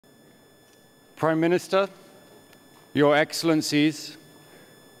Prime Minister, Your Excellencies,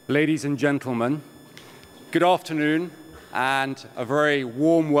 ladies and gentlemen, good afternoon and a very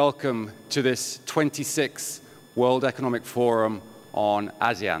warm welcome to this 26th World Economic Forum on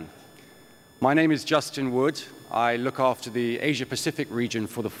ASEAN. My name is Justin Wood. I look after the Asia-Pacific region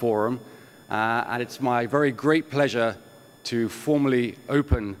for the forum, and it's my very great pleasure to formally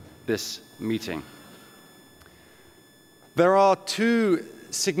open this meeting. There are two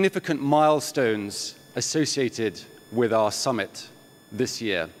significant milestones associated with our summit this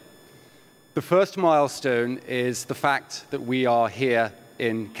year. The first milestone is the fact that we are here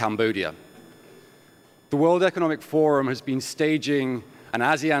in Cambodia. The World Economic Forum has been staging an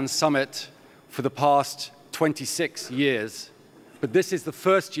ASEAN summit for the past 26 years, but this is the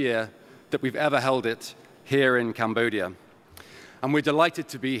first year that we've ever held it here in Cambodia, and we're delighted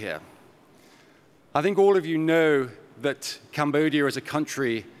to be here. I think all of you know that Cambodia as a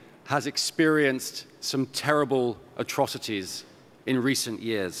country has experienced some terrible atrocities in recent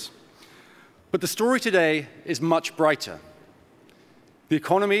years. But the story today is much brighter. The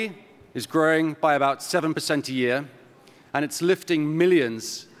economy is growing by about 7% a year, and it's lifting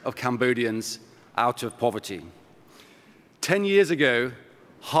millions of Cambodians out of poverty. 10 years ago,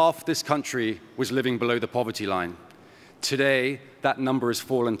 half this country was living below the poverty line. Today, that number has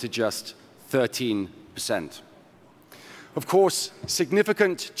fallen to just 13%. Of course,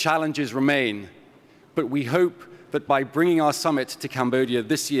 significant challenges remain, but we hope that by bringing our summit to Cambodia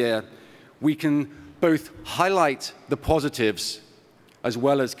this year, we can both highlight the positives as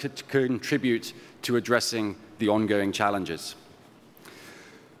well as contribute to addressing the ongoing challenges.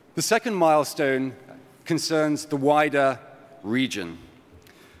 The second milestone concerns the wider region.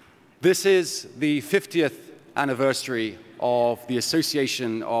 This is the 50th anniversary of the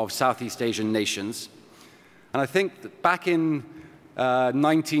Association of Southeast Asian Nations. And I think that back in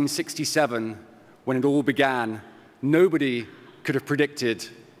 1967, when it all began, nobody could have predicted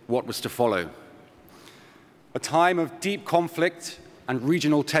what was to follow. A time of deep conflict and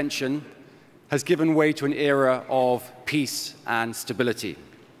regional tension has given way to an era of peace and stability.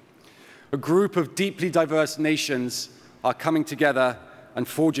 A group of deeply diverse nations are coming together and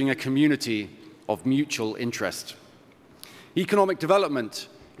forging a community of mutual interest. Economic development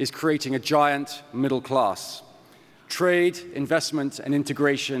is creating a giant middle class. Trade, investment, and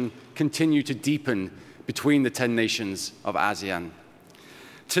integration continue to deepen between the 10 nations of ASEAN.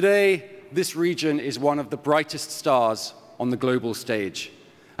 Today, this region is one of the brightest stars on the global stage,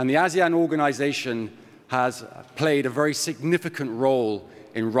 and the ASEAN organization has played a very significant role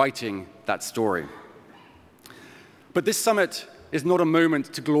in writing that story. But this summit is not a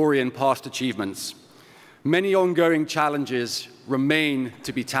moment to glory in past achievements. Many ongoing challenges remain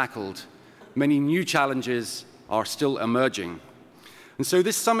to be tackled. Many new challenges are still emerging. And so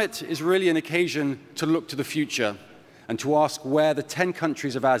this summit is really an occasion to look to the future and to ask where the 10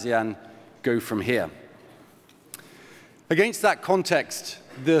 countries of ASEAN go from here. Against that context,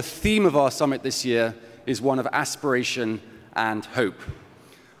 the theme of our summit this year is one of aspiration and hope.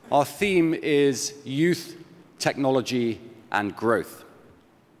 Our theme is youth, technology, and growth.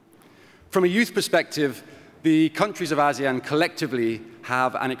 From a youth perspective, the countries of ASEAN collectively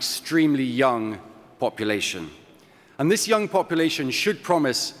have an extremely young population. And this young population should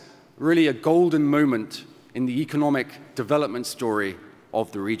promise really a golden moment in the economic development story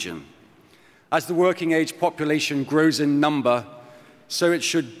of the region. As the working age population grows in number, so it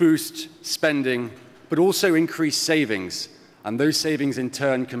should boost spending, but also increase savings. And those savings in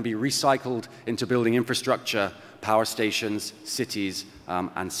turn can be recycled into building infrastructure, power stations, cities,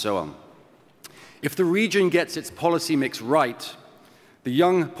 and so on. If the region gets its policy mix right, the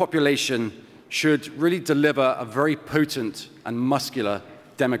young population should really deliver a very potent and muscular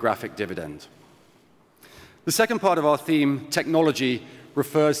demographic dividend. The second part of our theme, technology,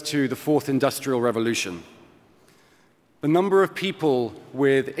 refers to the fourth industrial revolution. The number of people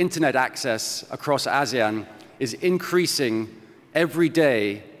with internet access across ASEAN is increasing every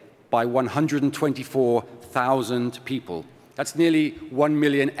day by 124,000 people. That's nearly 1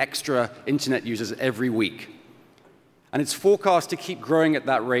 million extra internet users every week. And it's forecast to keep growing at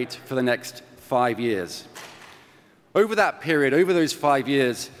that rate for the next 5 years. Over that period, over those 5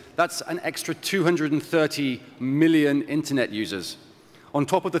 years, that's an extra 230 million internet users, on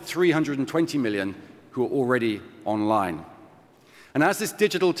top of the 320 million who are already online. And as this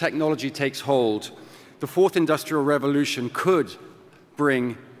digital technology takes hold, the fourth industrial revolution could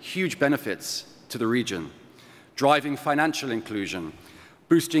bring huge benefits to the region, driving financial inclusion,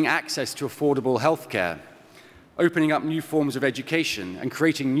 boosting access to affordable healthcare, opening up new forms of education, and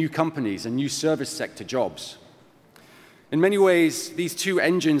creating new companies and new service sector jobs. In many ways, these two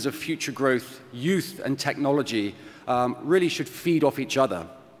engines of future growth, youth and technology, really should feed off each other.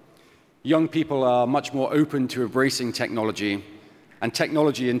 Young people are much more open to embracing technology, and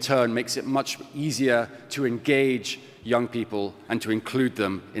technology in turn makes it much easier to engage young people and to include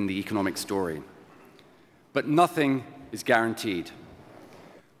them in the economic story. But nothing is guaranteed.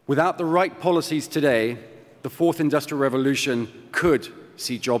 Without the right policies today, the fourth industrial revolution could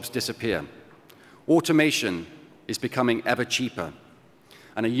see jobs disappear. Automation is becoming ever cheaper,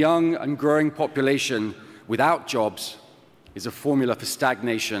 and a young and growing population without jobs is a formula for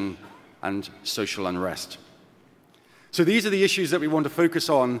stagnation and social unrest. So these are the issues that we want to focus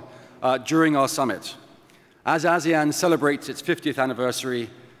on during our summit. As ASEAN celebrates its 50th anniversary,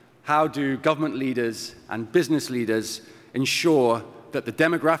 how do government leaders and business leaders ensure that the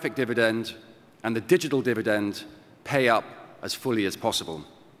demographic dividend and the digital dividend pay up as fully as possible?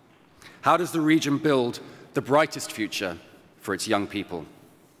 How does the region build the brightest future for its young people?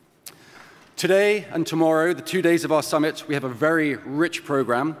 Today and tomorrow, the 2 days of our summit, we have a very rich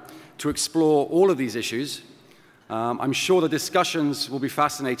program to explore all of these issues. I'm sure the discussions will be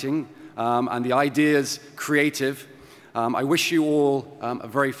fascinating and the ideas creative. I wish you all a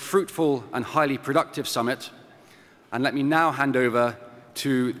very fruitful and highly productive summit. And let me now hand over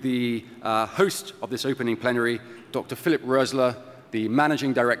to the host of this opening plenary, Dr. Philipp Rösler, the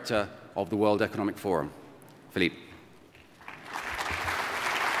Managing Director of the World Economic Forum. Philipp.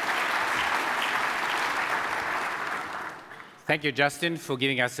 Thank you, Justin, for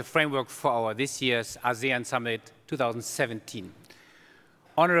giving us the framework for this year's ASEAN Summit 2017.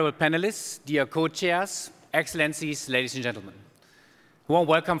 Honorable panelists, dear co-chairs, excellencies, ladies and gentlemen. A warm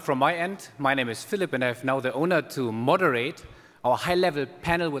welcome from my end. My name is Philipp, and I have now the honor to moderate our high-level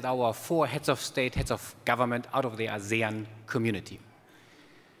panel with our 4 heads of state, heads of government out of the ASEAN community.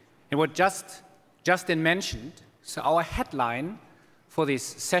 And what Justin mentioned, so our headline for this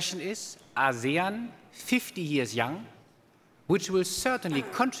session is ASEAN 50 years young, which will certainly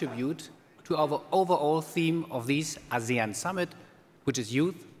contribute to our overall theme of this ASEAN Summit, which is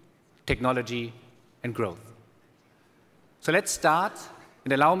youth, technology, and growth. So let's start,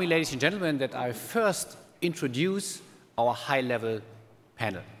 and allow me, ladies and gentlemen, that I first introduce our high-level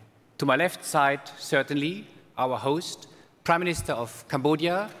panel. To my left side, certainly, our host, Prime Minister of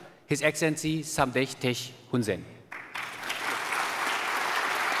Cambodia, His Excellency Samdech Techo Hun Sen.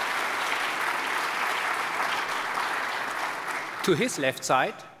 To his left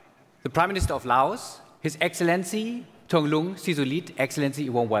side, the Prime Minister of Laos, His Excellency Thongloun Sisoulith. Excellency,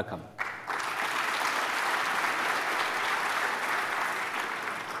 a warm welcome.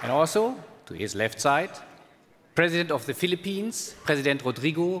 And also, to his left side, President of the Philippines, President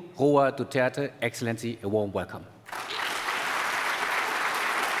Rodrigo Duterte. Excellency, a warm welcome.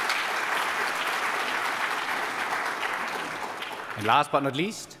 And last but not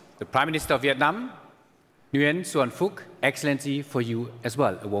least, the Prime Minister of Vietnam, Nguyen Phuc. Excellency, for you as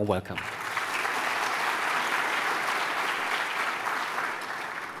well, a warm welcome.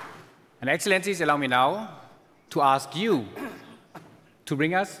 And Excellencies, allow me now to ask you to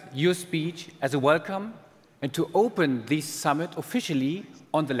bring us your speech as a welcome and to open this summit officially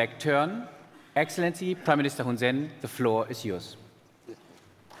on the lectern. Excellency, Prime Minister Hun Sen, the floor is yours.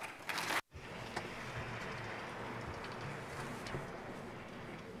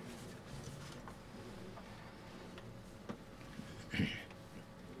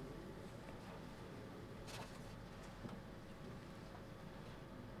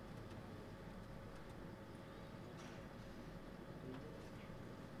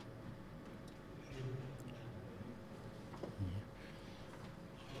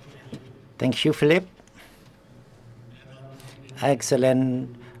 Thank you, Philipp.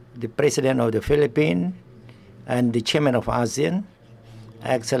 Excellent, the President of the Philippines and the Chairman of ASEAN,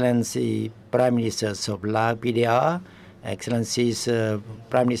 Excellency Prime Ministers of Laos PDR, Excellencies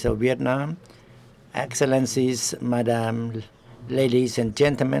Prime Minister of Vietnam, Excellencies, Madam, ladies and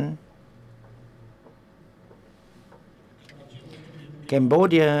gentlemen.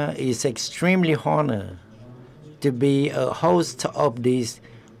 Cambodia is extremely honored to be a host of this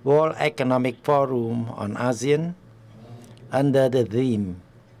World Economic Forum on ASEAN under the theme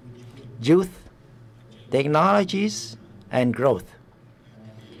Youth, Technologies, and Growth,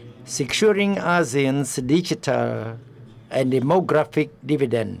 securing ASEAN's digital and demographic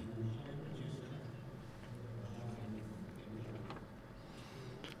dividend.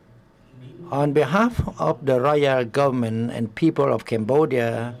 On behalf of the Royal Government and people of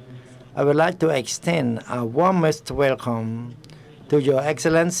Cambodia, I would like to extend our warmest welcome to Your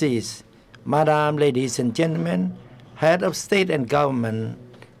Excellencies, Madam, ladies and gentlemen, Head of State and Government,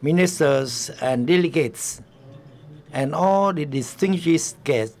 Ministers and delegates, and all the distinguished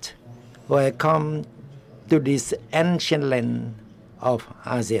guests who have come to this ancient land of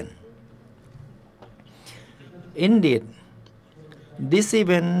ASEAN. Indeed, this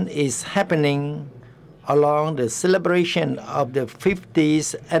event is happening along the celebration of the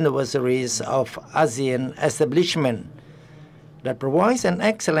 50th anniversaries of ASEAN establishment that provides an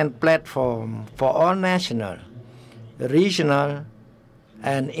excellent platform for all national, regional,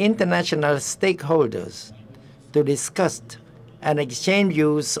 and international stakeholders to discuss and exchange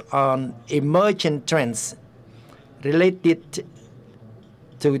views on emerging trends related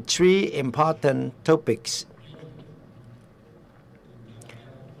to three important topics: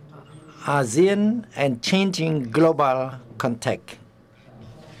 ASEAN and changing global context,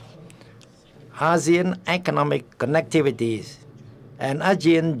 ASEAN economic connectivity, and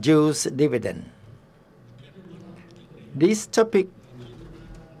ASEAN Jews dividend. These topics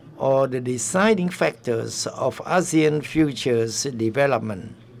are the deciding factors of ASEAN future's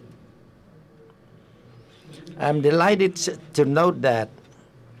development. I'm delighted to note that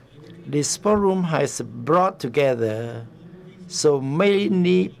this forum has brought together so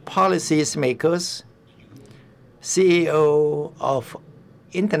many policymakers, CEO of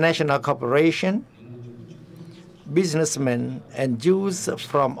international corporations, businessmen, and Jews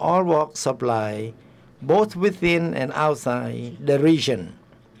from all walks of life, both within and outside the region.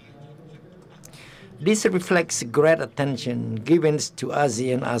 This reflects great attention given to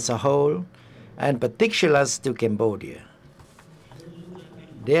ASEAN as a whole, and particularly to Cambodia.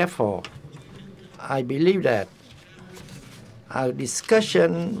 Therefore, I believe that our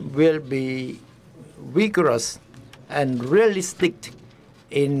discussion will be vigorous and realistic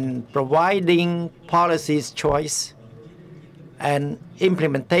in providing policies choice and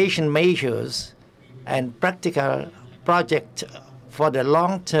implementation measures and practical projects for the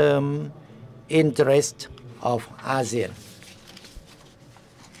long-term interest of ASEAN.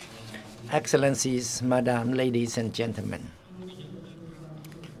 Excellencies, Madam, ladies and gentlemen,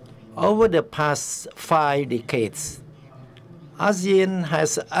 over the past 5 decades, ASEAN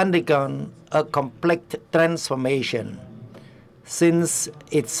has undergone a complex transformation since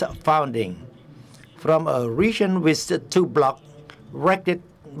its founding, from a region with 2 blocs wrecked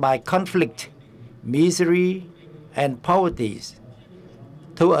by conflict, misery, and poverty,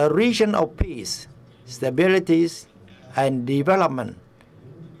 to a region of peace, stability, and development,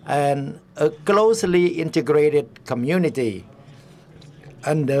 and a closely integrated community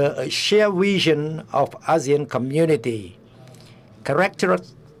under a shared vision of ASEAN community,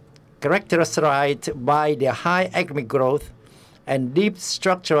 characterized by the high economic growth and deep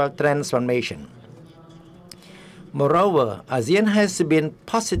structural transformation. Moreover, ASEAN has been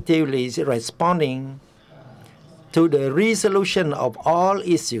positively responding to the resolution of all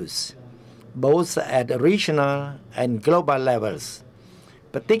issues, both at regional and global levels,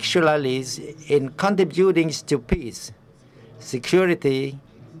 particularly in contributing to peace, security,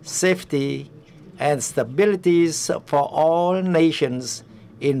 safety, and stability for all nations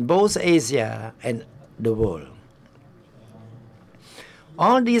in both Asia and the world.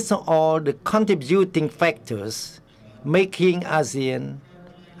 All these are all the contributing factors making ASEAN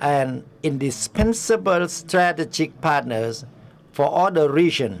an indispensable strategic partner for all the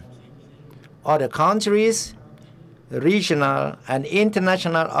region, all the countries, regional and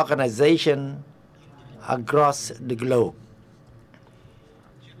international organizations across the globe.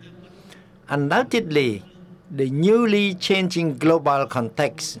 Undoubtedly, the newly changing global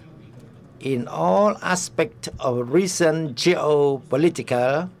context in all aspects of recent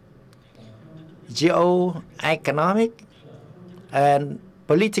geopolitical, geoeconomic, and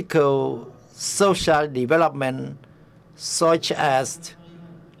political social development, such as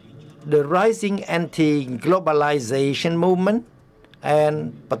the rising anti-globalization movement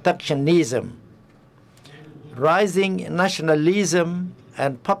and protectionism, rising nationalism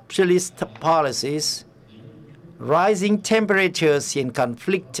and populist policies, rising temperatures in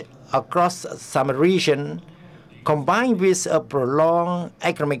conflict across some regions, combined with a prolonged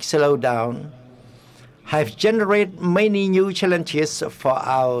economic slowdown, have generated many new challenges for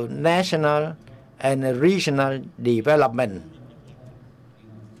our national and regional development.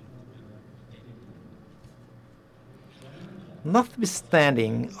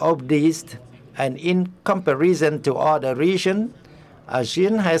 Notwithstanding of this, and in comparison to other regions,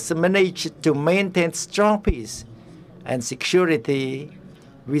 ASEAN has managed to maintain strong peace and security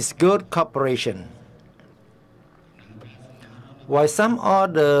with good cooperation. While some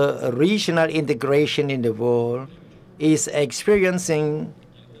other regional integration in the world is experiencing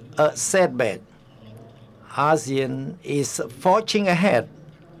a setback, ASEAN is forging ahead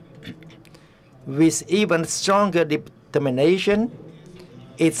with even stronger determination,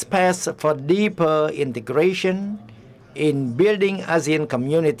 its path for deeper integration in building ASEAN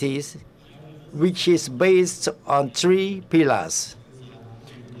communities, which is based on 3 pillars: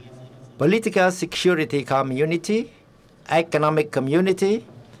 political security community, economic community,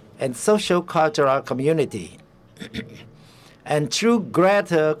 and social cultural community, and through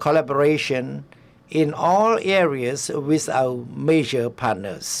greater collaboration in all areas with our major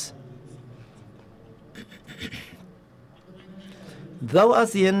partners. Though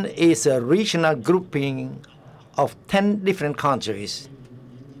ASEAN is a regional grouping of 10 different countries,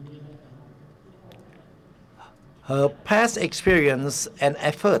 her past experience and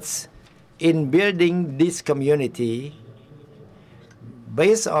efforts in building this community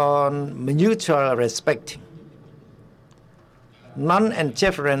based on mutual respect,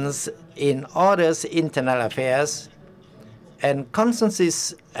 non-interference in others' internal affairs, and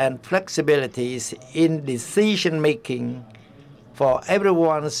consensus and flexibilities in decision-making for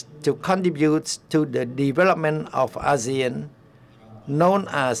everyone to contribute to the development of ASEAN, known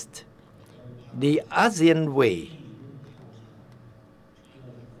as the ASEAN Way,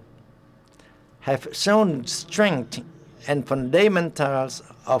 have shown strength and fundamentals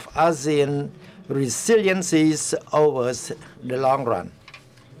of ASEAN resiliencies over the long run.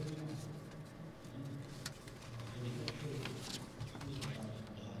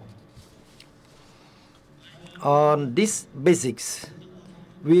 On these basics,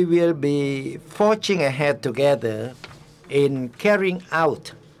 we will be forging ahead together in carrying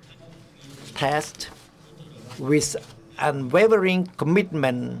out tasks with unwavering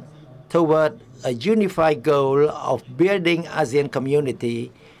commitment toward a unified goal of building ASEAN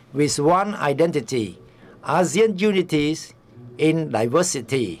community with one identity, ASEAN unities in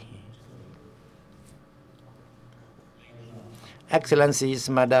diversity. Excellencies,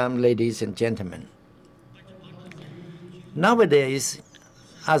 Madam, ladies and gentlemen, nowadays,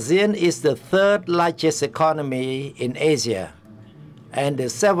 ASEAN is the 3rd largest economy in Asia and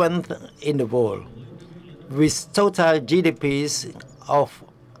the 7th in the world, with total GDPs of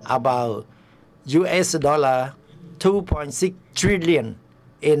about US dollar 2.6 trillion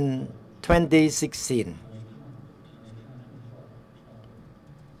in 2016.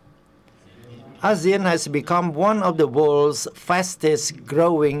 ASEAN has become one of the world's fastest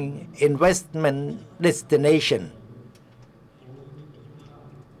growing investment destinations,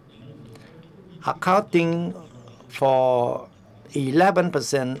 accounting for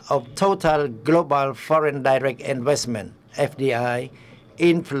 11% of total global foreign direct investment (FDI)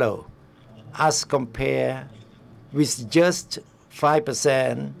 inflow, as compared with just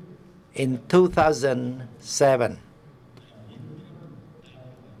 5% in 2007.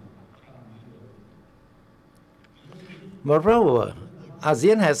 Moreover,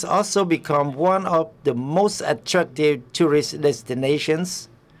 ASEAN has also become one of the most attractive tourist destinations,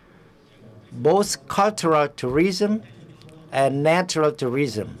 both cultural tourism and natural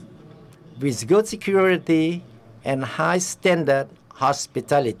tourism, with good security and high standard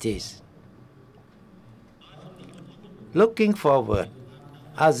hospitalities. Looking forward,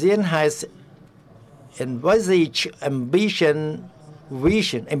 ASEAN has envisaged ambitious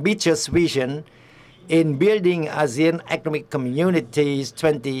vision in building ASEAN Economic Communities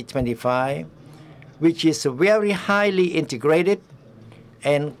 2025, which is a very highly integrated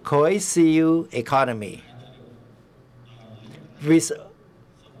and cohesive economy, with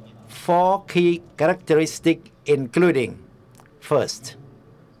 4 key characteristics including: first,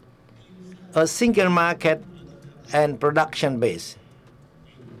 a single market and production base;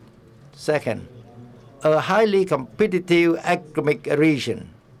 second, a highly competitive economic region;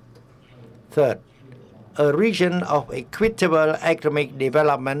 third, a region of equitable economic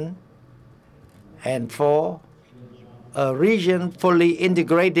development; and 4, a region fully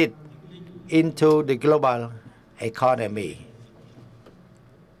integrated into the global economy.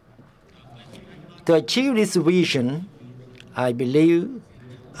 To achieve this vision, I believe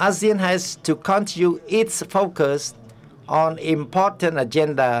ASEAN has to continue its focus on important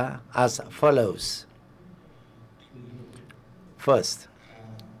agenda as follows. First,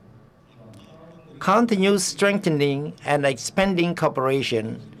 continue strengthening and expanding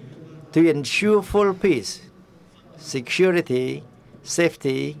cooperation to ensure full peace, security,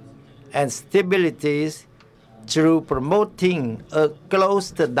 safety, and stability through promoting a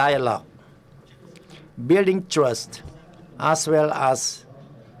close dialogue, building trust, as well as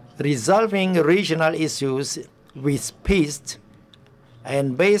resolving regional issues with peace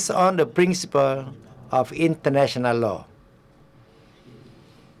and based on the principle of international law.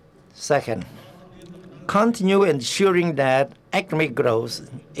 Second, continue ensuring that economic growth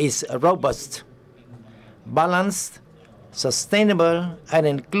is robust balanced, sustainable, and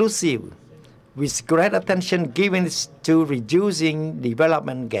inclusive, with great attention given to reducing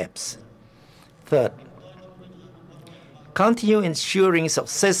development gaps. Third, continue ensuring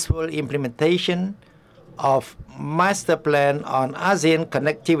successful implementation of Master Plan on ASEAN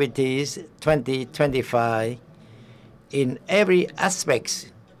Connectivities 2025 in every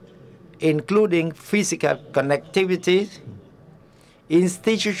aspect, including physical connectivity,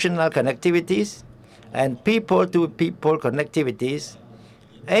 institutional connectivities, and people-to-people connectivities,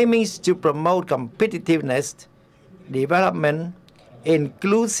 aiming to promote competitiveness, development,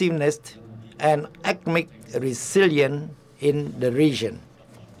 inclusiveness, and economic resilience in the region.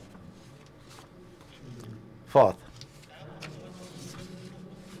 Fourth,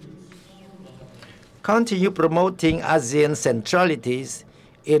 continue promoting ASEAN centralities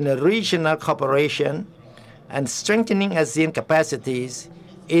in regional cooperation and strengthening ASEAN capacities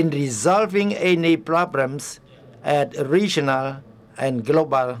in resolving any problems at regional and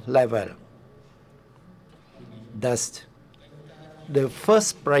global level. Thus, the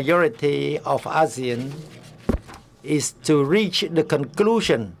first priority of ASEAN is to reach the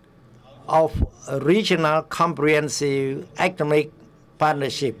conclusion of a regional comprehensive economic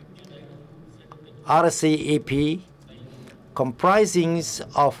partnership, RCEP, comprising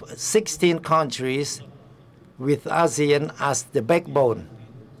of 16 countries with ASEAN as the backbone,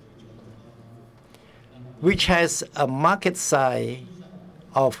 which has a market size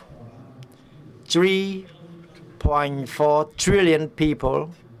of 3.4 trillion people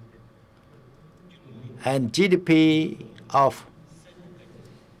and GDP of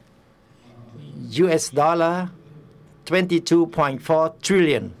US dollar 22.4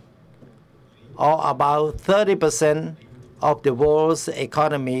 trillion, or about 30% of the world's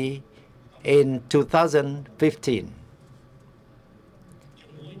economy in 2015.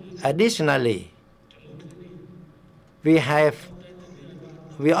 Additionally, we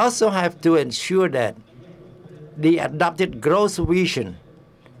also have to ensure that the adopted growth vision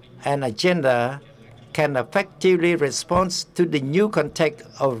and agenda can effectively respond to the new context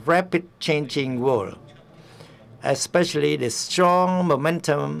of rapid changing world, especially the strong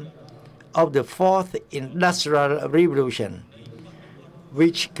momentum of the fourth industrial revolution,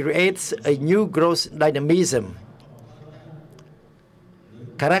 which creates a new growth dynamism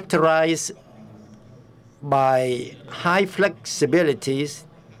characterized by high flexibilities,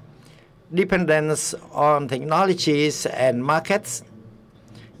 dependence on technologies and markets,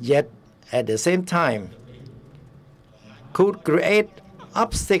 yet at the same time could create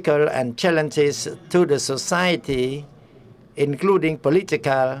obstacles and challenges to the society, including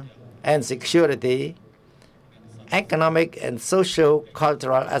political and security, economic and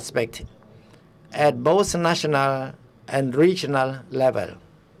social-cultural aspects at both national and regional level.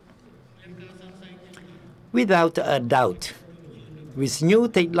 Without a doubt, with new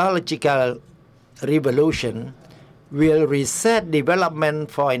technological revolution will reset development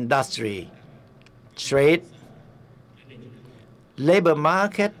for industry, trade, labor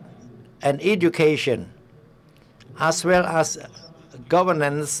market, and education, as well as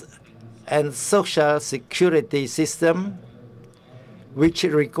governance and social security system, which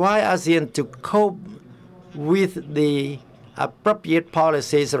require ASEAN to cope with the appropriate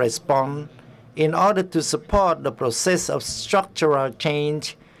policies response in order to support the process of structural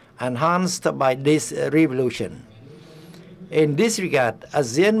change enhanced by this revolution. In this regard,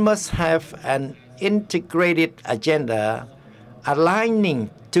 ASEAN must have an integrated agenda aligning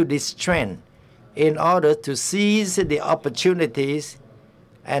to this trend in order to seize the opportunities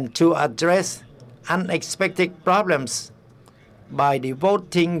and to address unexpected problems by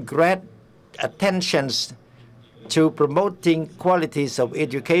devoting great attention to promoting qualities of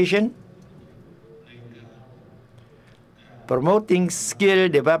education, promoting skill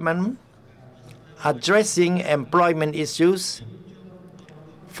development, addressing employment issues,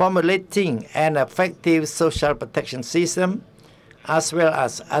 formulating an effective social protection system, as well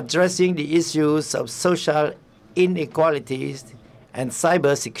as addressing the issues of social inequalities and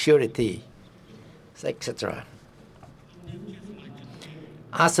cybersecurity, etc.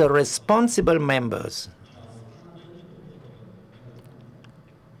 As a responsible members,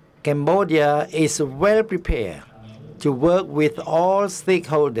 Cambodia is well prepared to work with all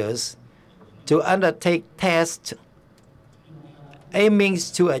stakeholders to undertake tasks aiming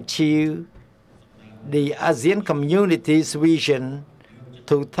to achieve the ASEAN Community's Vision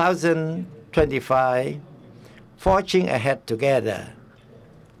 2025, forging ahead together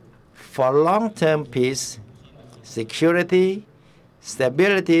for long-term peace, security,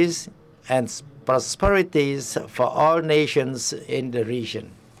 stabilities, and prosperities for all nations in the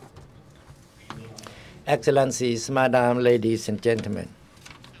region. Excellencies, Madam, ladies and gentlemen.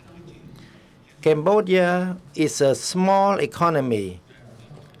 Cambodia is a small economy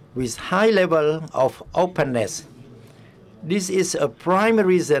with high level of openness. This is a prime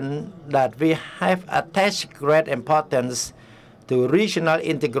reason that we have attached great importance to regional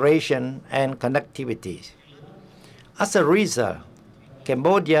integration and connectivity. As a result,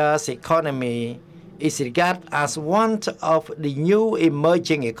 Cambodia's economy is regarded as one of the new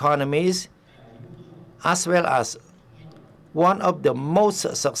emerging economies, as well as one of the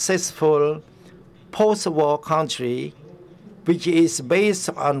most successful post-war countries, which is based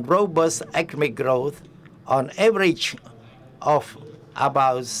on robust economic growth on average of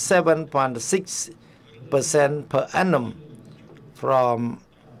about 7.6% per annum from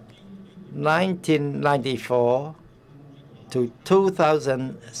 1994 to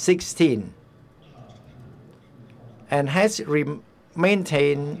 2016, and has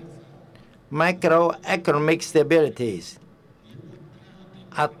maintained macroeconomic stability,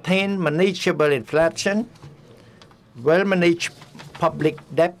 attained manageable inflation, well-managed public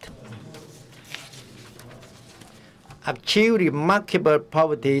debt, achieved remarkable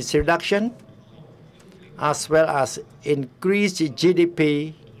poverty reduction, as well as increased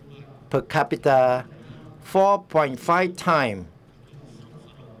GDP per capita 4.5 times.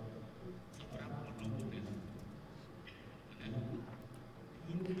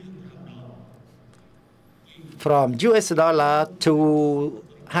 From US dollar to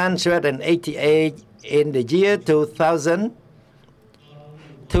 188 in the year 2000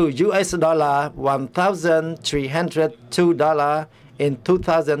 to US dollar $1,302 in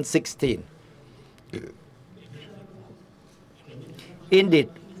 2016. Indeed,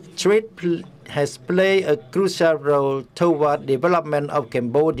 trade has played a crucial role toward development of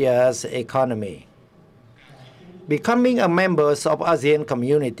Cambodia's economy. Becoming a member of ASEAN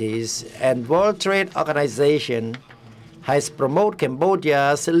communities and World Trade Organization has promoted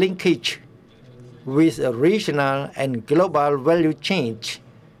Cambodia's linkage with a regional and global value chain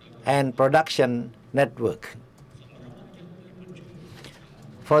and production network.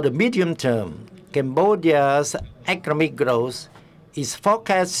 For the medium term, Cambodia's economic growth is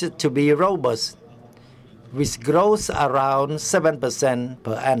forecast to be robust, with growth around 7%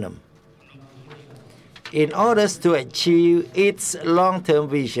 per annum. In order to achieve its long-term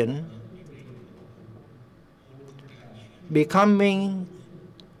vision, becoming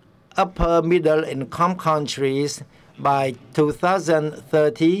upper middle income countries by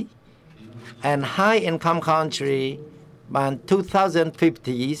 2030 and high income country by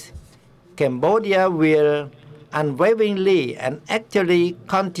 2050, Cambodia will unwaveringly and actively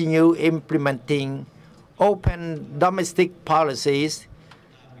continue implementing open domestic policies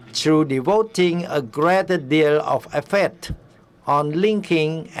through devoting a greater deal of effort on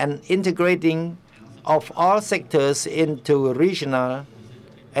linking and integrating of all sectors into regional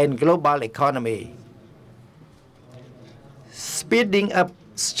and global economy, speeding up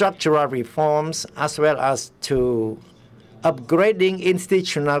structural reforms as well as to upgrading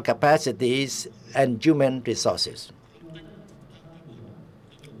institutional capacities and human resources.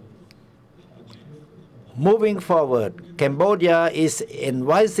 Moving forward, Cambodia is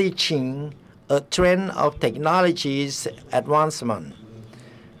envisaging a trend of technologies advancement.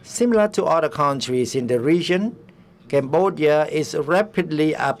 Similar to other countries in the region, Cambodia is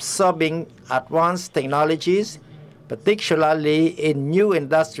rapidly absorbing advanced technologies, particularly in new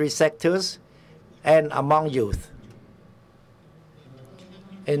industry sectors and among youth.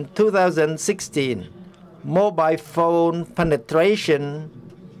 In 2016, mobile phone penetration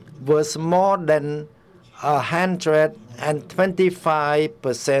was more than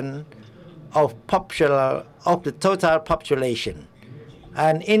 125% of the total population,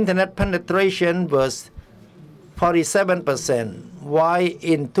 and internet penetration was 47%, while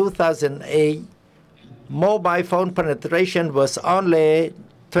in 2008, mobile phone penetration was only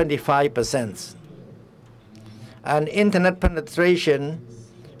 25%, and internet penetration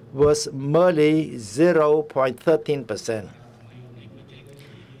was merely 0.13%.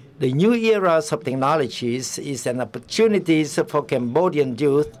 The new era of technologies is an opportunity for Cambodian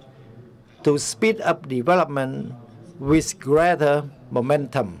youth to speed up development with greater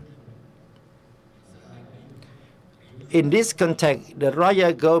momentum. In this context, the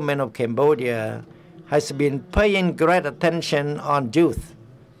royal government of Cambodia has been paying great attention on youth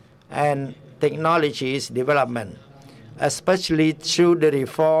and technologies development, especially through the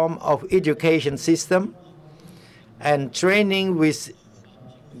reform of education system and training with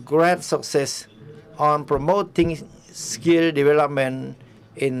great success on promoting skill development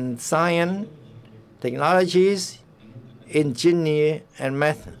in science, technologies, engineering, and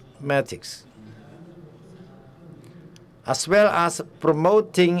mathematics. as well as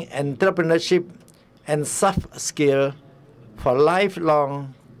promoting entrepreneurship and soft skill for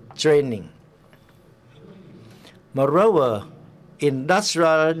lifelong training. Moreover,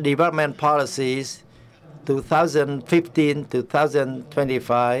 industrial development policies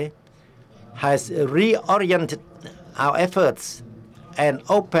 2015-2025 has reoriented our efforts and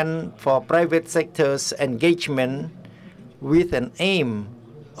opened for private sector's engagement with an aim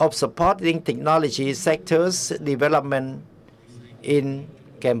of supporting technology sector's development in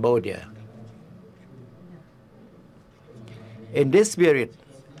Cambodia. In this spirit,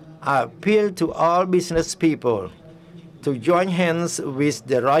 I appeal to all business people to join hands with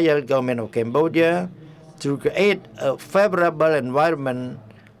the Royal Government of Cambodia to create a favorable environment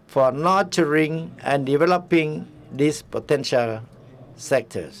for nurturing and developing these potential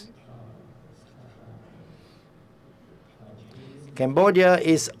sectors. Cambodia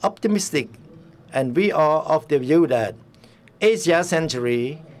is optimistic, and we are of the view that Asia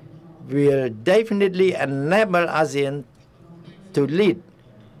Century will definitely enable ASEAN to lead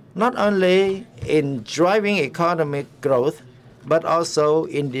not only in driving economic growth, but also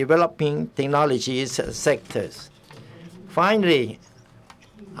in developing technology sectors. Finally,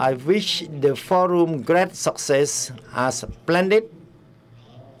 I wish the forum great success as planned,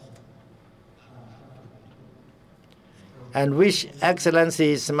 and wish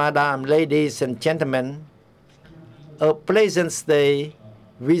Excellencies, Madam, ladies and gentlemen, a pleasant stay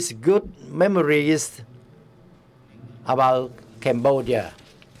with good memories about Cambodia.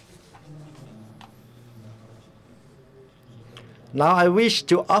 Now I wish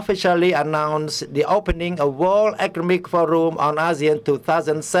to officially announce the opening of World Economic Forum on ASEAN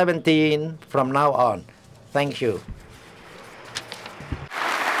 2017 from now on. Thank you.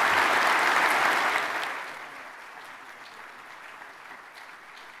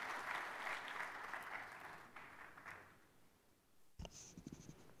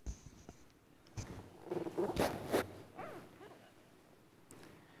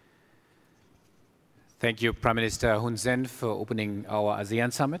 Thank you, Prime Minister Hun Sen, for opening our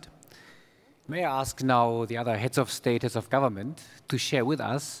ASEAN summit. May I ask now the other heads of state, heads of government, to share with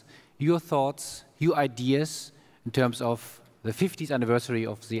us your thoughts, your ideas in terms of the 50th anniversary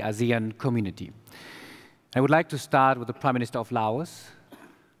of the ASEAN community. I would like to start with the Prime Minister of Laos,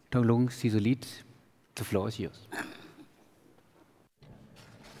 Thongloun Sisoulith. The floor is yours.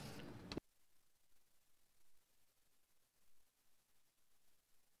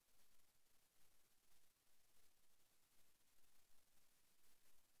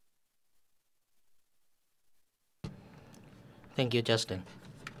 Thank you, Justin.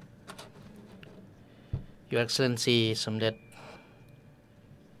 Your Excellency, Samdech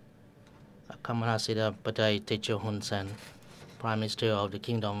Kamarasida Patai Techo Hun Sen, Prime Minister of the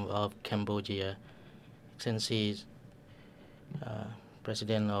Kingdom of Cambodia, Excellencies,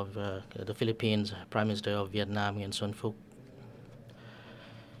 President of the Philippines, Prime Minister of Vietnam, Nguyen, Phuc.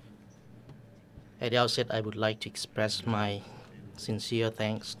 At the outset, I would like to express my sincere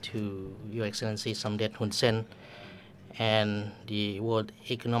thanks to Your Excellency Samdech Hun Sen and the World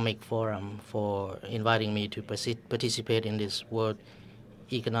Economic Forum for inviting me to participate in this World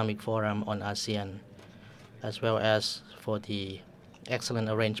Economic Forum on ASEAN, as well as for the excellent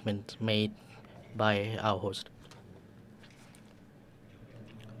arrangement made by our host.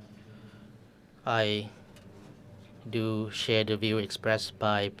 I do share the view expressed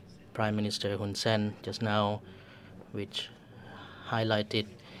by Prime Minister Hun Sen just now, which highlighted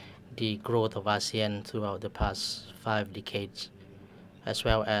the growth of ASEAN throughout the past 5 decades, as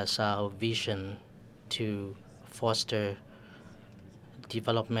well as our vision to foster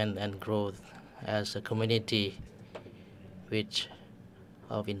development and growth as a community which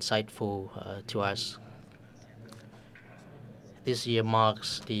of insightful to us. This year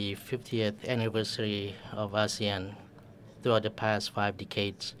marks the 50th anniversary of ASEAN. Throughout the past 5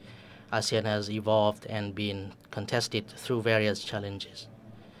 decades, ASEAN has evolved and been contested through various challenges.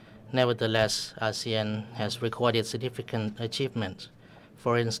 Nevertheless, ASEAN has recorded significant achievements,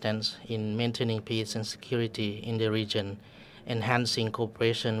 for instance, in maintaining peace and security in the region, enhancing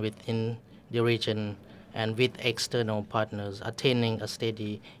cooperation within the region and with external partners, attaining a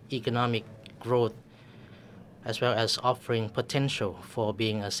steady economic growth, as well as offering potential for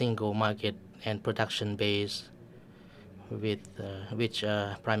being a single market and production base, with which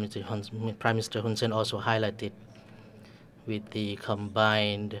Prime Minister Hun Sen also highlighted, with the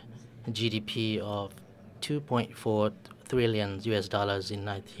combined GDP of $2.4 trillion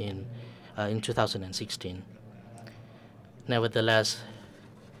in 2016. Nevertheless,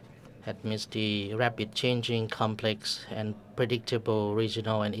 amidst the rapid changing, complex, and predictable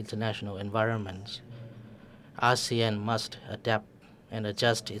regional and international environments, ASEAN must adapt and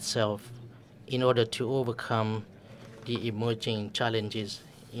adjust itself in order to overcome the emerging challenges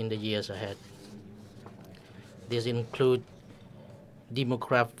in the years ahead. These include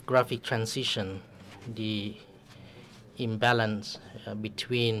demographic transition, the imbalance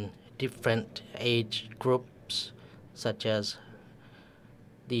between different age groups, such as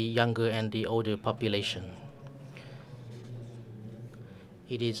the younger and the older population.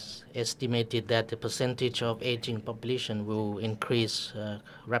 It is estimated that the percentage of aging population will increase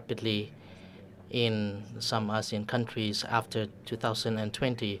rapidly in some ASEAN countries after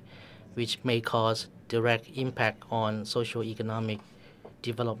 2020, which may cause direct impact on socio-economic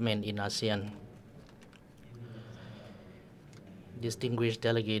development in ASEAN. Distinguished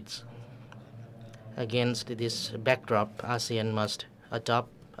delegates, against this backdrop, ASEAN must adopt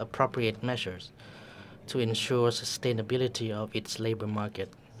appropriate measures to ensure sustainability of its labor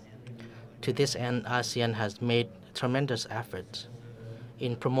market. To this end, ASEAN has made tremendous efforts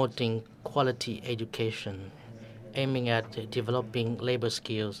in promoting quality education, aiming at developing labor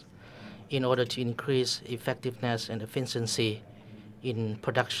skills in order to increase effectiveness and efficiency in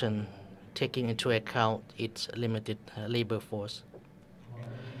production, taking into account its limited labor force.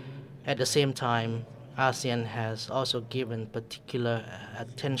 At the same time, ASEAN has also given particular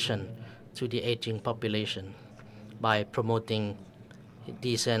attention to the aging population by promoting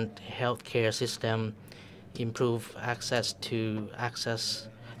decent healthcare system, improve access to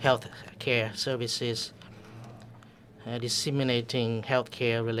health care services, disseminating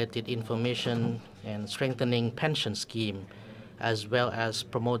healthcare-related information, and strengthening pension scheme, as well as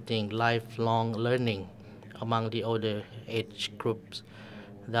promoting lifelong learning among the older age groups,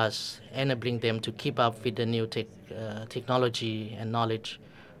 thus enabling them to keep up with the new technology and knowledge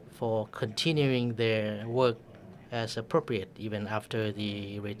for continuing their work as appropriate even after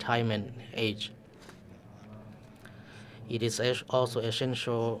the retirement age. It is also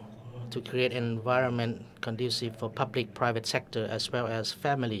essential to create an environment conducive for public-private sector as well as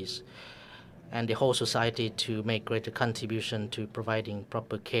families and the whole society to make greater contribution to providing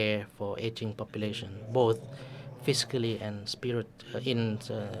proper care for aging population, both physically and in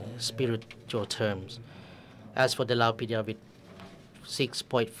spiritual terms. As for the Laupedia, with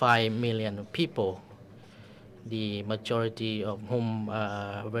 6.5 million people, the majority of whom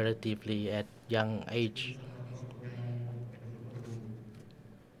are relatively at young age,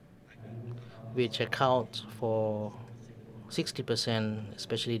 which accounts for 60%,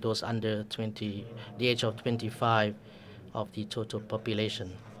 especially those under the age of 25 of the total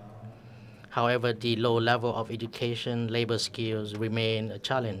population. However, the low level of education, labor skills remain a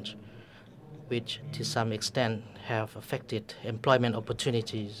challenge, which to some extent have affected employment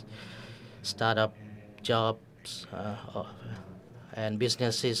opportunities, startup jobs, and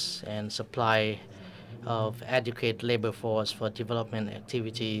businesses, and supply of adequate labor force for development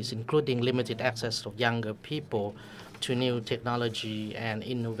activities, including limited access of younger people to new technology and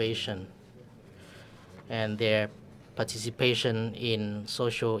innovation, and their participation in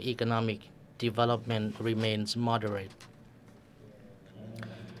socio-economic development remains moderate.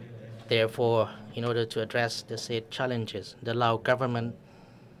 Therefore, in order to address the said challenges, the Lao government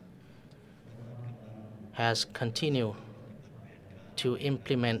has continued to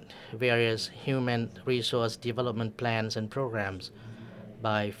implement various human resource development plans and programs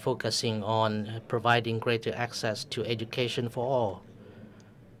by focusing on providing greater access to education for all.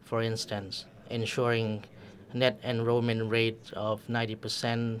 For instance, ensuring net enrollment rate of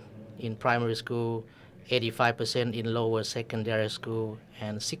 90% in primary school, 85% in lower secondary school,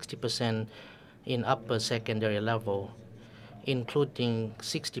 and 60% in upper secondary level, including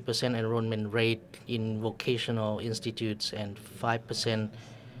 60% enrollment rate in vocational institutes and 5%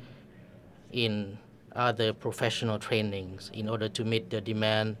 in other professional trainings in order to meet the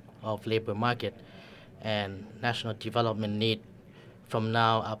demand of labor market and national development need from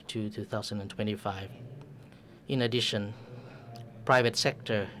now up to 2025. In addition, private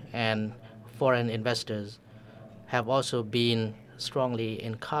sector and foreign investors have also been strongly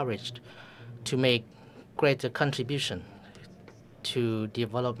encouraged to make greater contribution to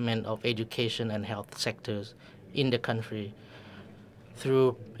development of education and health sectors in the country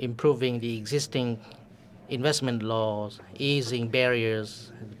through improving the existing investment laws, easing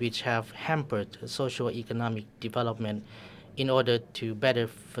barriers which have hampered socio-economic development in order to better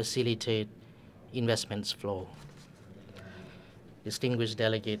facilitate investments flow. Distinguished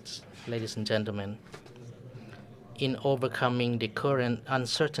delegates, ladies and gentlemen, in overcoming the current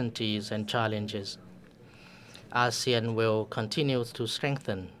uncertainties and challenges, ASEAN will continue to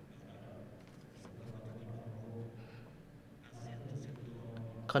strengthen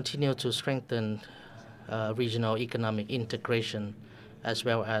regional economic integration, as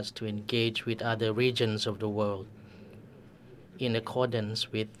well as to engage with other regions of the world in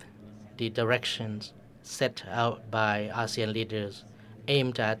accordance with the directions set out by ASEAN leaders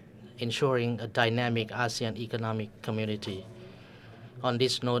aimed at ensuring a dynamic ASEAN economic community. On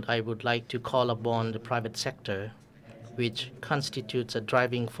this note, I would like to call upon the private sector, which constitutes a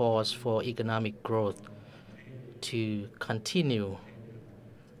driving force for economic growth, to continue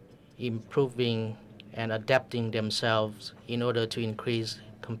improving and adapting themselves in order to increase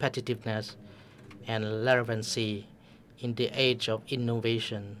competitiveness and relevancy in the age of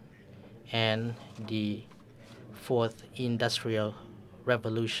innovation and the fourth industrial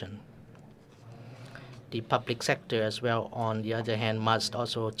revolution. The public sector as well, on the other hand, must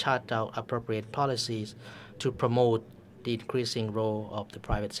also chart out appropriate policies to promote the increasing role of the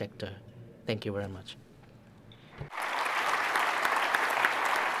private sector. Thank you very much.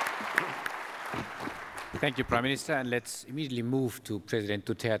 Thank you, Prime Minister. And let's immediately move to President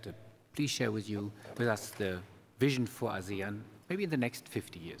Duterte. Please share with us the vision for ASEAN, maybe in the next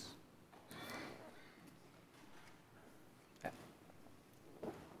 50 years.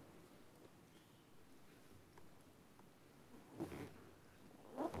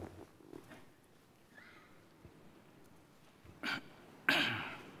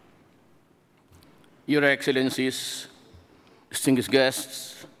 Your Excellencies, distinguished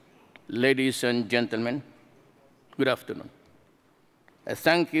guests, ladies and gentlemen, good afternoon. I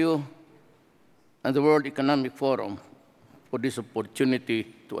thank you and the World Economic Forum for this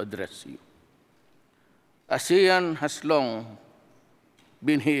opportunity to address you. ASEAN has long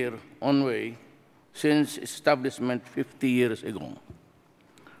been here on way since establishment 50 years ago.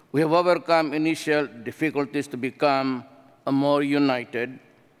 We have overcome initial difficulties to become a more united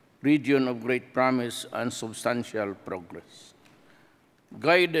region of great promise and substantial progress.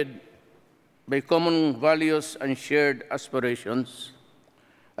 Guided by common values and shared aspirations,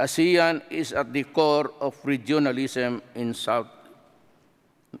 ASEAN is at the core of regionalism in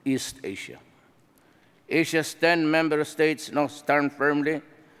Southeast Asia. Asia's 10 member states now stand firmly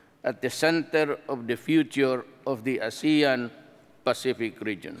at the center of the future of the ASEAN Pacific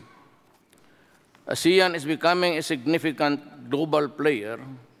region. ASEAN is becoming a significant global player.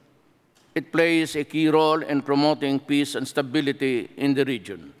 It plays a key role in promoting peace and stability in the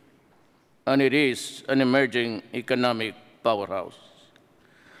region, and it is an emerging economic powerhouse.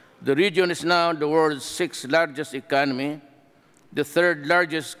 The region is now the world's 6th largest economy, the 3rd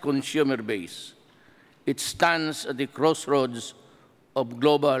largest consumer base. It stands at the crossroads of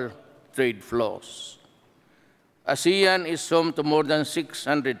global trade flows. ASEAN is home to more than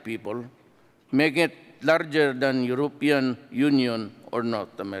 600 people, making it larger than European Union or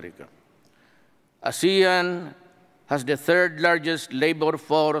North America. ASEAN has the 3rd largest labor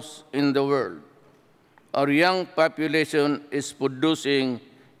force in the world. Our young population is producing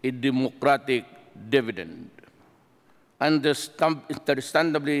a democratic dividend.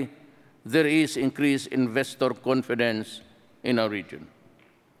 Understandably, there is increased investor confidence in our region.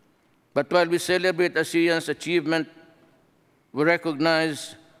 But while we celebrate ASEAN's achievement, we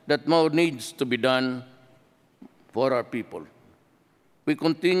recognize that more needs to be done for our people. We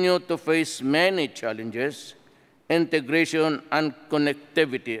continue to face many challenges. Integration and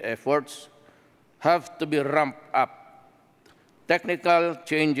connectivity efforts have to be ramped up. Technical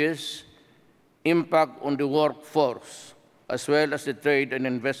changes impact on the workforce, as well as the trade and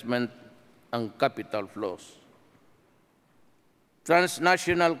investment and capital flows.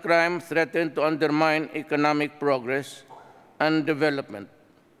 Transnational crime threatens to undermine economic progress and development.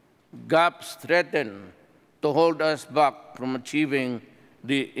 Gaps threaten to hold us back from achieving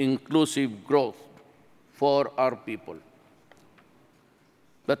the inclusive growth for our people.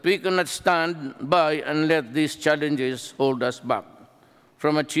 But we cannot stand by and let these challenges hold us back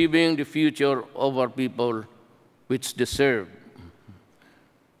from achieving the future of our people, which deserve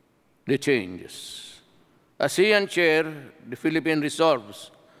the changes. ASEAN Chair, the Philippines resolves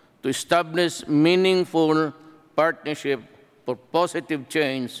to establish meaningful partnership for positive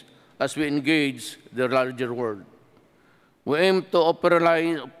change as we engage the larger world. We aim to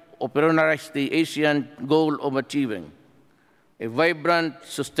operationalize the ASEAN goal of achieving a vibrant,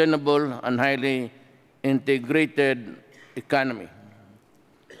 sustainable, and highly integrated economy.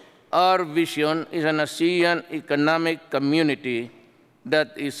 Our vision is an ASEAN economic community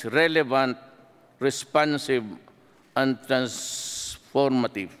that is relevant, responsive, and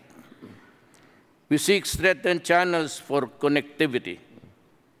transformative. We seek strengthened channels for connectivity.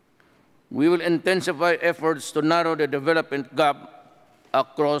 We will intensify efforts to narrow the development gap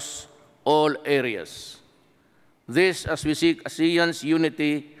across all areas. This as we seek ASEAN's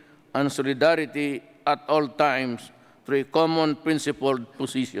unity and solidarity at all times through a common principled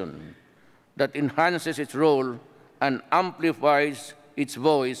position that enhances its role and amplifies its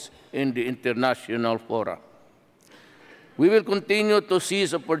voice in the international fora. We will continue to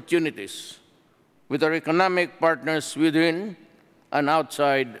seize opportunities with our economic partners within and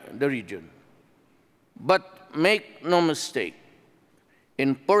outside the region. But make no mistake,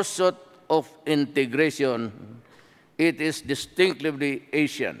 in pursuit of integration, it is distinctively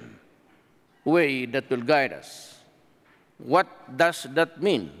Asian way that will guide us. What does that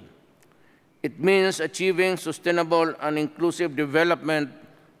mean? It means achieving sustainable and inclusive development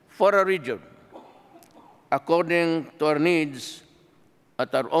for a region according to our needs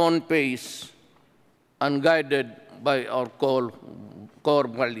at our own pace and guided by our core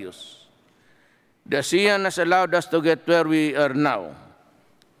values. The ASEAN has allowed us to get where we are now.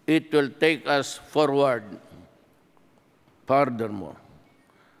 It will take us forward furthermore.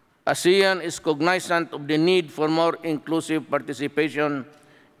 ASEAN is cognizant of the need for more inclusive participation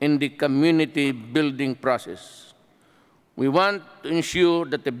in the community-building process. We want to ensure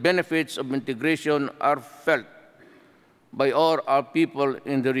that the benefits of integration are felt by all our people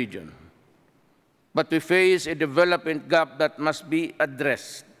in the region. But we face a development gap that must be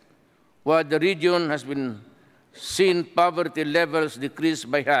addressed. While the region has been seen poverty levels decrease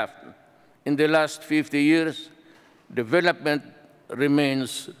by half in the last 50 years, development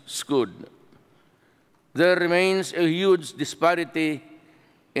remains skewed. There remains a huge disparity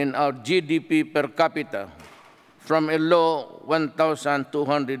in our GDP per capita, from a low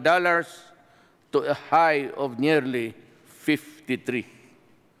 $1,200 to a high of nearly 53.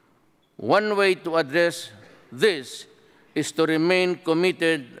 One way to address this is to remain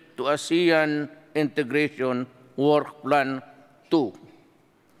committed to ASEAN Integration Work Plan 2.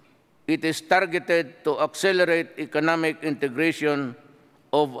 It is targeted to accelerate economic integration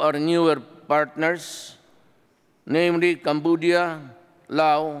of our newer partners, namely Cambodia,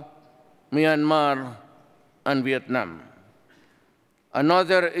 Laos, Myanmar, and Vietnam.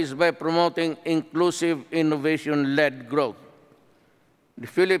 Another is by promoting inclusive innovation-led growth. The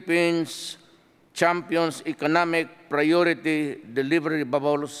Philippines champions economic priority delivery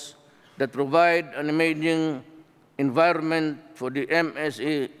bubbles that provide an amazing environment for the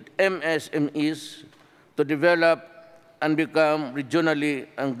MSMEs to develop and become regionally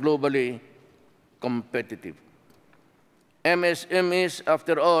and globally competitive. MSMEs,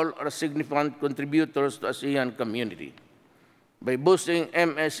 after all, are significant contributors to ASEAN community. By boosting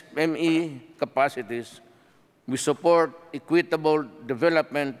MSME capacities, we support equitable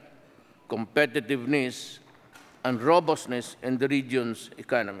development, competitiveness, and robustness in the region's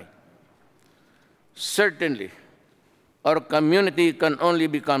economy. Certainly, our community can only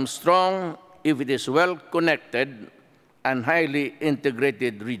become strong if it is well-connected and highly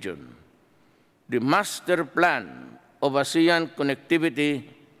integrated region. The master plan of ASEAN connectivity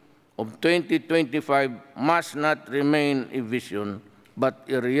of 2025 must not remain a vision, but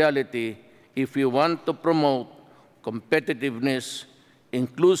a reality if we want to promote competitiveness,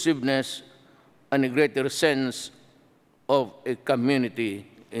 inclusiveness, and a greater sense of a community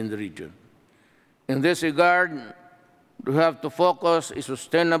in the region. In this regard, we have to focus on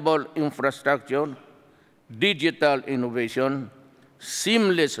sustainable infrastructure, digital innovation,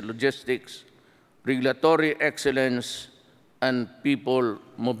 seamless logistics, regulatory excellence, and people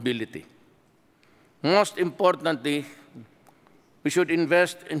mobility. Most importantly, we should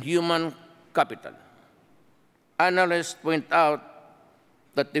invest in human capital. Analysts point out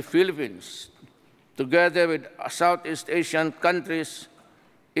that the Philippines, together with Southeast Asian countries,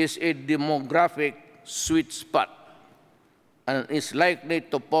 is a demographic sweet spot and is likely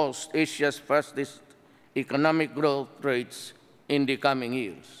to post Asia's fastest economic growth rates in the coming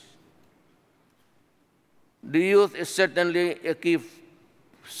years. The youth is certainly a key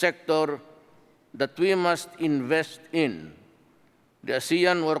sector that we must invest in. The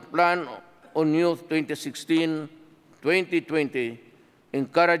ASEAN Work Plan on Youth 2016-2020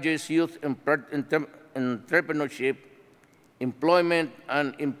 encourages youth entrepreneurship, employment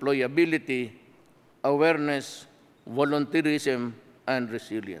and employability, awareness, volunteerism, and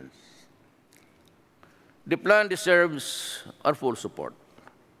resilience. The plan deserves our full support.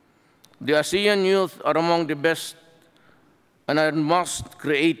 The ASEAN youth are among the best and are most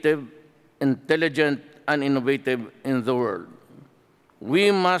creative, intelligent, and innovative in the world.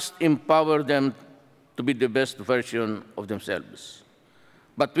 We must empower them to be the best version of themselves.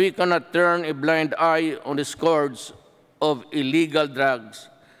 But we cannot turn a blind eye on the scourge of illegal drugs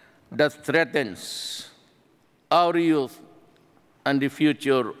that threatens our youth and the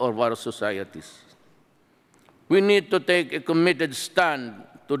future of our societies. We need to take a committed stand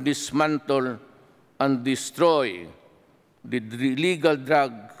to dismantle and destroy the illegal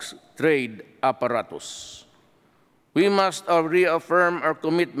drugs trade apparatus. We must reaffirm our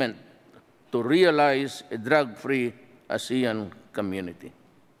commitment to realize a drug-free ASEAN community.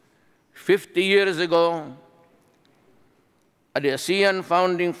 50 years ago, the ASEAN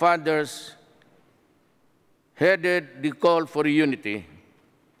founding fathers headed the call for unity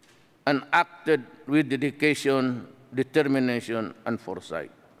and acted with dedication, determination, and foresight.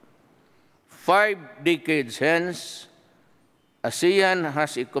 5 decades hence, ASEAN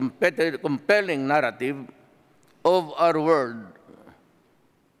has a compelling narrative of our world.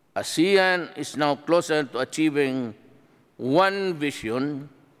 ASEAN is now closer to achieving one vision,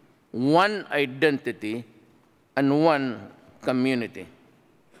 one identity, and one community.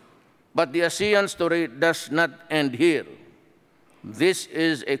 But the ASEAN story does not end here. This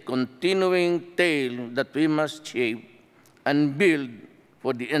is a continuing tale that we must shape and build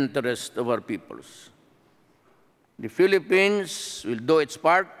for the interest of our peoples. The Philippines will do its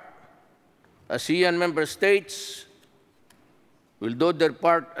part. ASEAN member states will do their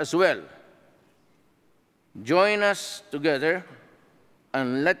part as well. Join us together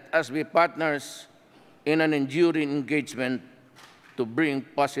and let us be partners in an enduring engagement to bring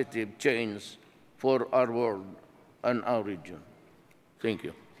positive change for our world and our region. Thank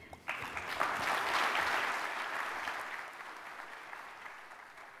you.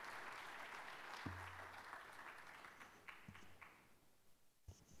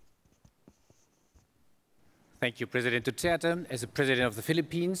 Thank you, President Duterte, as the President of the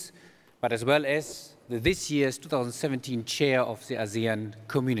Philippines, but as well as this year's 2017 Chair of the ASEAN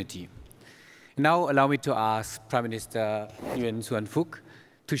Community. Now allow me to ask Prime Minister Nguyen Phuc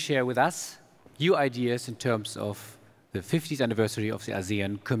to share with us your ideas in terms of the 50th anniversary of the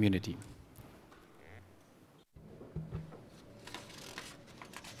ASEAN Community.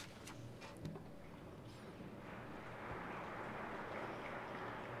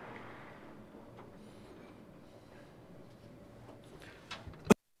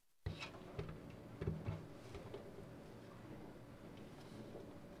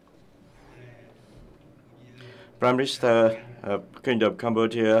 Prime Minister of Kingdom of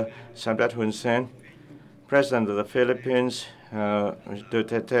Cambodia, Samdech Hun Sen, President of the Philippines,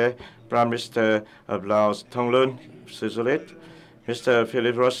 Duterte, Prime Minister of Laos, Thongloun, Sisoulith, Mr.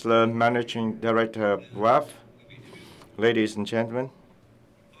 Philipp Rösler, Managing Director of WAF, ladies and gentlemen,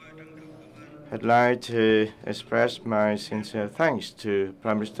 I'd like to express my sincere thanks to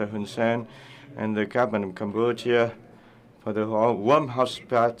Prime Minister Hun Sen and the government of Cambodia for the warm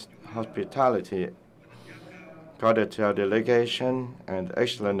hospitality accorded to our delegation and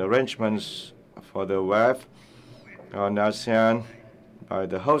excellent arrangements for the WEF on ASEAN by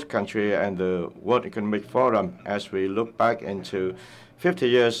the host country and the World Economic Forum as we look back into 50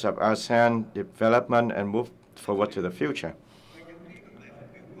 years of ASEAN development and move forward to the future.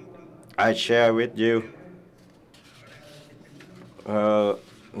 I share with you all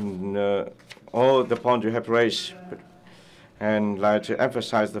the points you have raised, and like to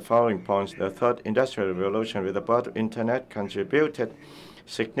emphasize the following points. The third industrial revolution with the birth of Internet contributed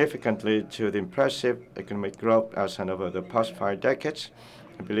significantly to the impressive economic growth of ASEAN over the past 5 decades.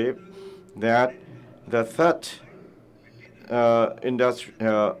 I believe that the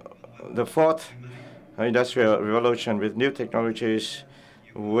fourth industrial revolution with new technologies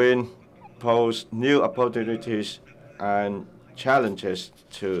will pose new opportunities and challenges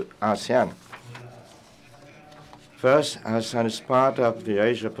to ASEAN. First, ASEAN is part of the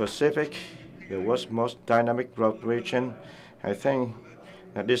Asia-Pacific, the world's most dynamic growth region. I think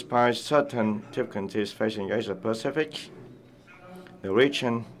that despite certain difficulties facing Asia-Pacific, the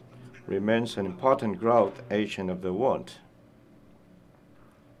region remains an important growth agent of the world.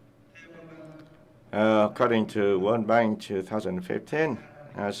 According to World Bank 2015,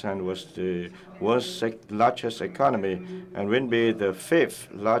 ASEAN was the world's largest economy and will be the 5th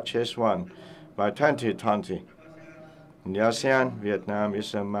largest one by 2020. In the ASEAN, Vietnam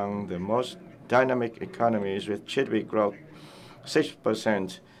is among the most dynamic economies with GDP growth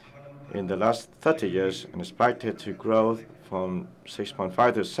 6% in the last 30 years and expected to grow from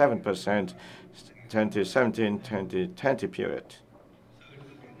 6.5 to 7% 2017-2020 period.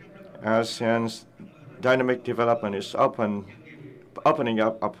 ASEAN's dynamic development is opening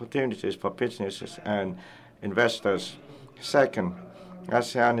up opportunities for businesses and investors. Second,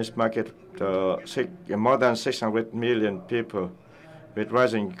 ASEAN is market more than 600 million people with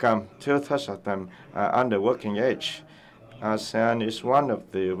rising income. 2/3 of them are under working age. ASEAN is one of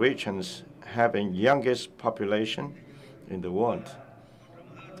the regions having youngest population in the world.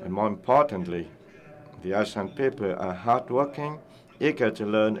 And more importantly, the ASEAN people are hardworking eager to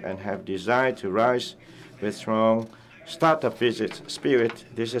learn and have desire to rise with strong startup spirit.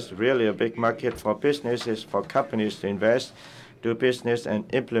 This is really a big market for businesses, for companies to invest, do business, and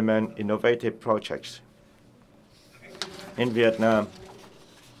implement innovative projects. In Vietnam,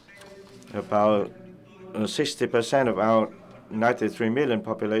 about 60% of our 93 million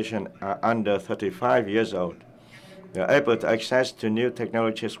population are under 35 years old. They are able to access to new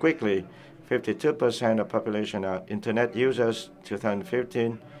technologies quickly. 52% of population are internet users.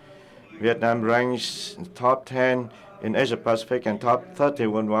 2015, Vietnam ranks top 10 in Asia Pacific and top 30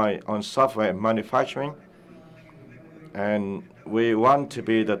 worldwide on software manufacturing. And we want to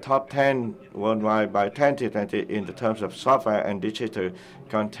be the top 10 worldwide by 2020 in the terms of software and digital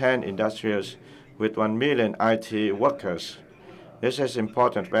content industrials with 1 million IT workers. This is an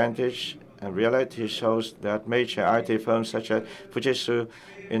important advantage, and reality shows that major IT firms such as Fujitsu,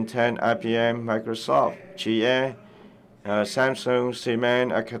 Intel, IBM, Microsoft, GE, Samsung,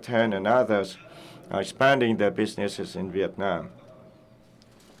 Siemens, Alcatel, and others are expanding their businesses in Vietnam.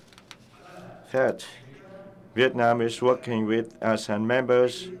 Third, Vietnam is working with ASEAN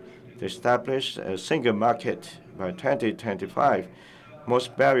members to establish a single market by 2025.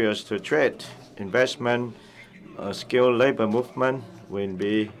 Most barriers to trade, investment, skilled labor movement will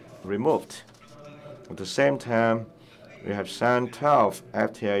be removed. At the same time, we have signed 12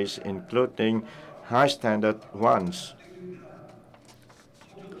 FTAs, including high standard ones.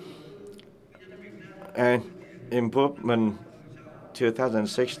 And improvement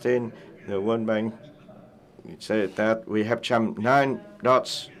 2016, the World Bank said that we have jumped 9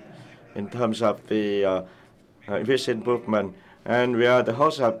 dots in terms of the efficient improvement. And we are the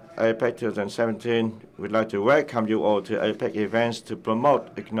host of APEC 2017. We'd like to welcome you all to APEC events to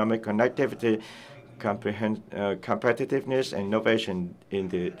promote economic connectivity, competitiveness, and innovation in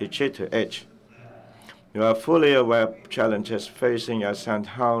the digital age. You are fully aware of challenges facing ASEAN,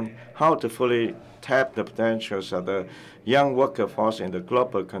 how to fully tap the potentials of the young workforce in the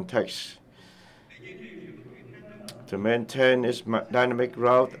global context. To maintain its dynamic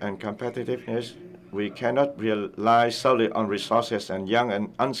growth and competitiveness, we cannot rely solely on resources and young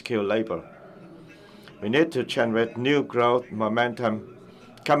and unskilled labor. We need to generate new growth momentum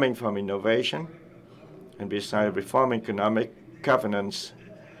coming from innovation, and besides reforming economic governance,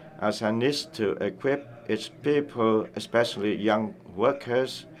 ASEAN needs to equip its people, especially young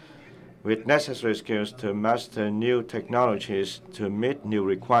workers, with necessary skills to master new technologies to meet new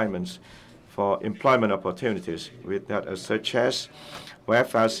requirements for employment opportunities. With that, such as where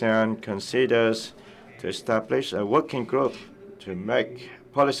ASEAN considers to establish a working group to make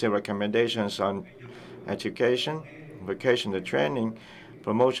policy recommendations on education, vocational training,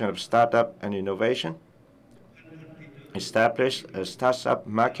 promotion of startup and innovation, establish a startup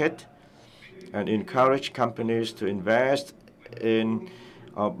market, and encourage companies to invest in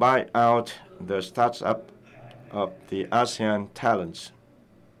or buy out the startup of the ASEAN talents.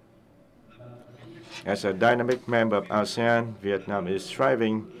 As a dynamic member of ASEAN, Vietnam is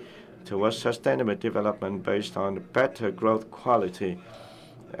striving towards sustainable development based on better growth quality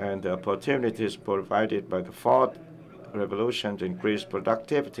and the opportunities provided by the fourth revolution to increase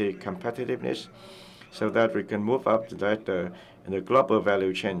productivity, competitiveness, so that we can move up the ladder in the global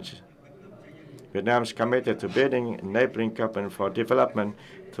value chain. Vietnam is committed to building enabling government for development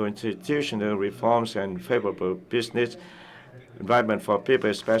through institutional reforms and favorable business environment for people,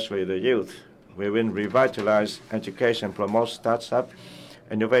 especially the youth. We will revitalize education, promote startup,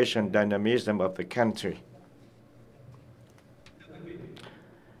 innovation, dynamism of the country.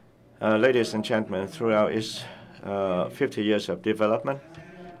 Ladies and gentlemen, throughout its 50 years of development,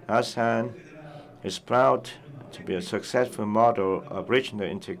 ASEAN is proud to be a successful model of regional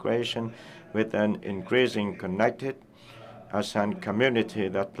integration with an increasingly connected ASEAN community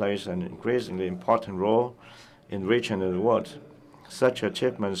that plays an increasingly important role in the region and the world. Such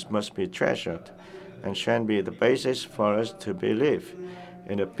achievements must be treasured and shall be the basis for us to believe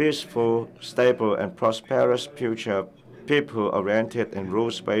in a peaceful, stable, and prosperous future, people-oriented and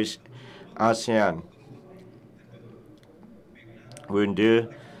rules-based ASEAN. We will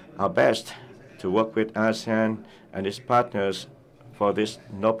do our best to work with ASEAN and its partners for this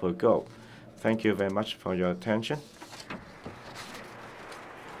noble goal. Thank you very much for your attention.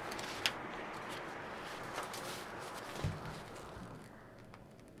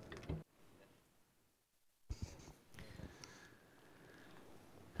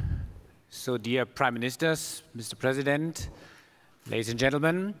 So, dear Prime Ministers, Mr. President, ladies and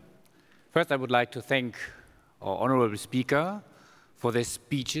gentlemen, first I would like to thank our honorable speaker for their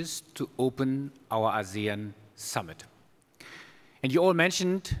speeches to open our ASEAN summit. And you all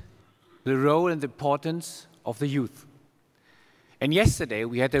mentioned the role and the importance of the youth. And yesterday,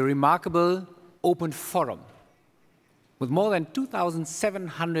 we had a remarkable open forum with more than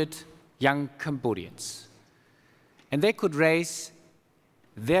 2,700 young Cambodians. And they could raise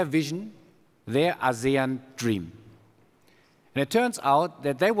their vision, their ASEAN dream. And it turns out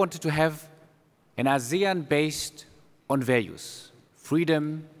that they wanted to have an ASEAN based on values: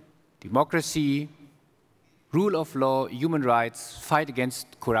 freedom, democracy, rule of law, human rights, fight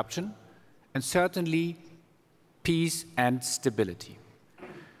against corruption, and certainly peace and stability.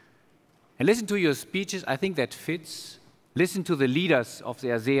 And listen to your speeches, I think that fits. Listen to the leaders of the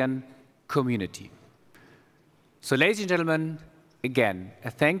ASEAN community. So, ladies and gentlemen, again, a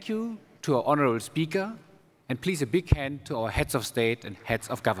thank you to our honorable speaker, and please a big hand to our heads of state and heads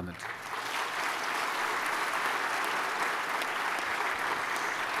of government.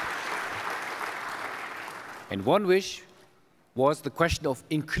 And one wish was the question of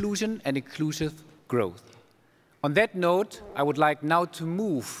inclusion and inclusive growth. On that note, I would like now to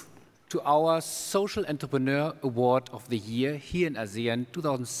move to our Social Entrepreneur Award of the Year here in ASEAN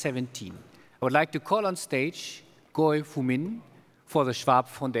 2017. I would like to call on stage Goy Phu Min for the Schwab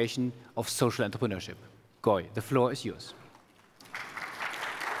Foundation of Social Entrepreneurship. Goy, the floor is yours.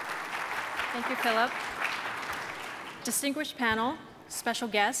 Thank you, Philip. Distinguished panel, special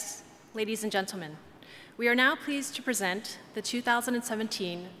guests, ladies and gentlemen. We are now pleased to present the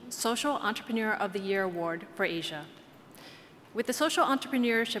 2017 Social Entrepreneur of the Year Award for Asia. With the Social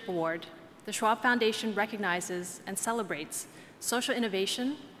Entrepreneurship Award, the Schwab Foundation recognizes and celebrates social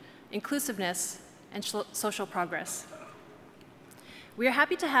innovation, inclusiveness, and social progress. We are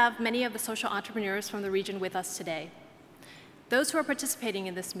happy to have many of the social entrepreneurs from the region with us today. Those who are participating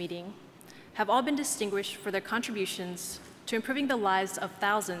in this meeting have all been distinguished for their contributions to improving the lives of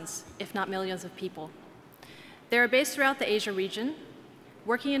thousands, if not millions of people. They are based throughout the Asia region,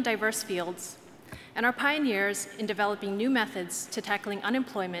 working in diverse fields, and are pioneers in developing new methods to tackling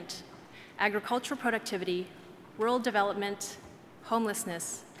unemployment, agricultural productivity, rural development,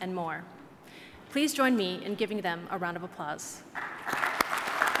 homelessness, and more. Please join me in giving them a round of applause.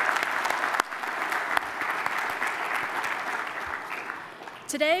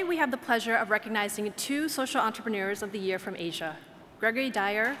 Today, we have the pleasure of recognizing two social entrepreneurs of the year from Asia, Gregory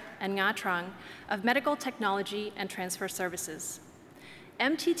Dyer and Nga Trong of Medical Technology and Transfer Services.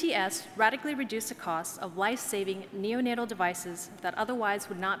 MTTS radically reduced the cost of life-saving neonatal devices that otherwise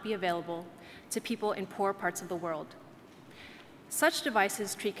would not be available to people in poor parts of the world. Such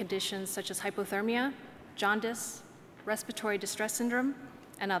devices treat conditions such as hypothermia, jaundice, respiratory distress syndrome,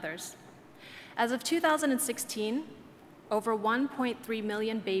 and others. As of 2016, over 1.3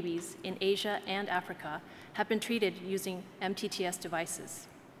 million babies in Asia and Africa have been treated using MTTS devices.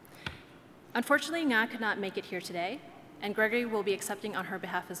 Unfortunately, Nga could not make it here today, and Gregory will be accepting on her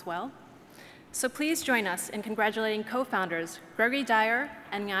behalf as well. So please join us in congratulating co-founders Gregory Dyer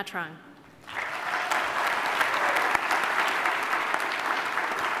and Nga Trong.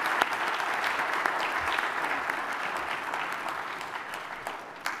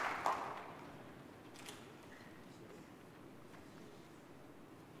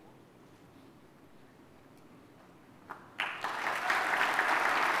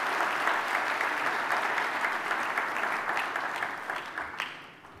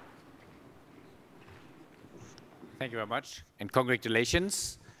 Thank you very much, and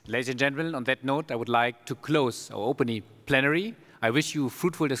congratulations. Ladies and gentlemen, on that note, I would like to close our opening plenary. I wish you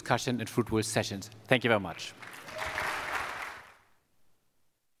fruitful discussion and fruitful sessions. Thank you very much.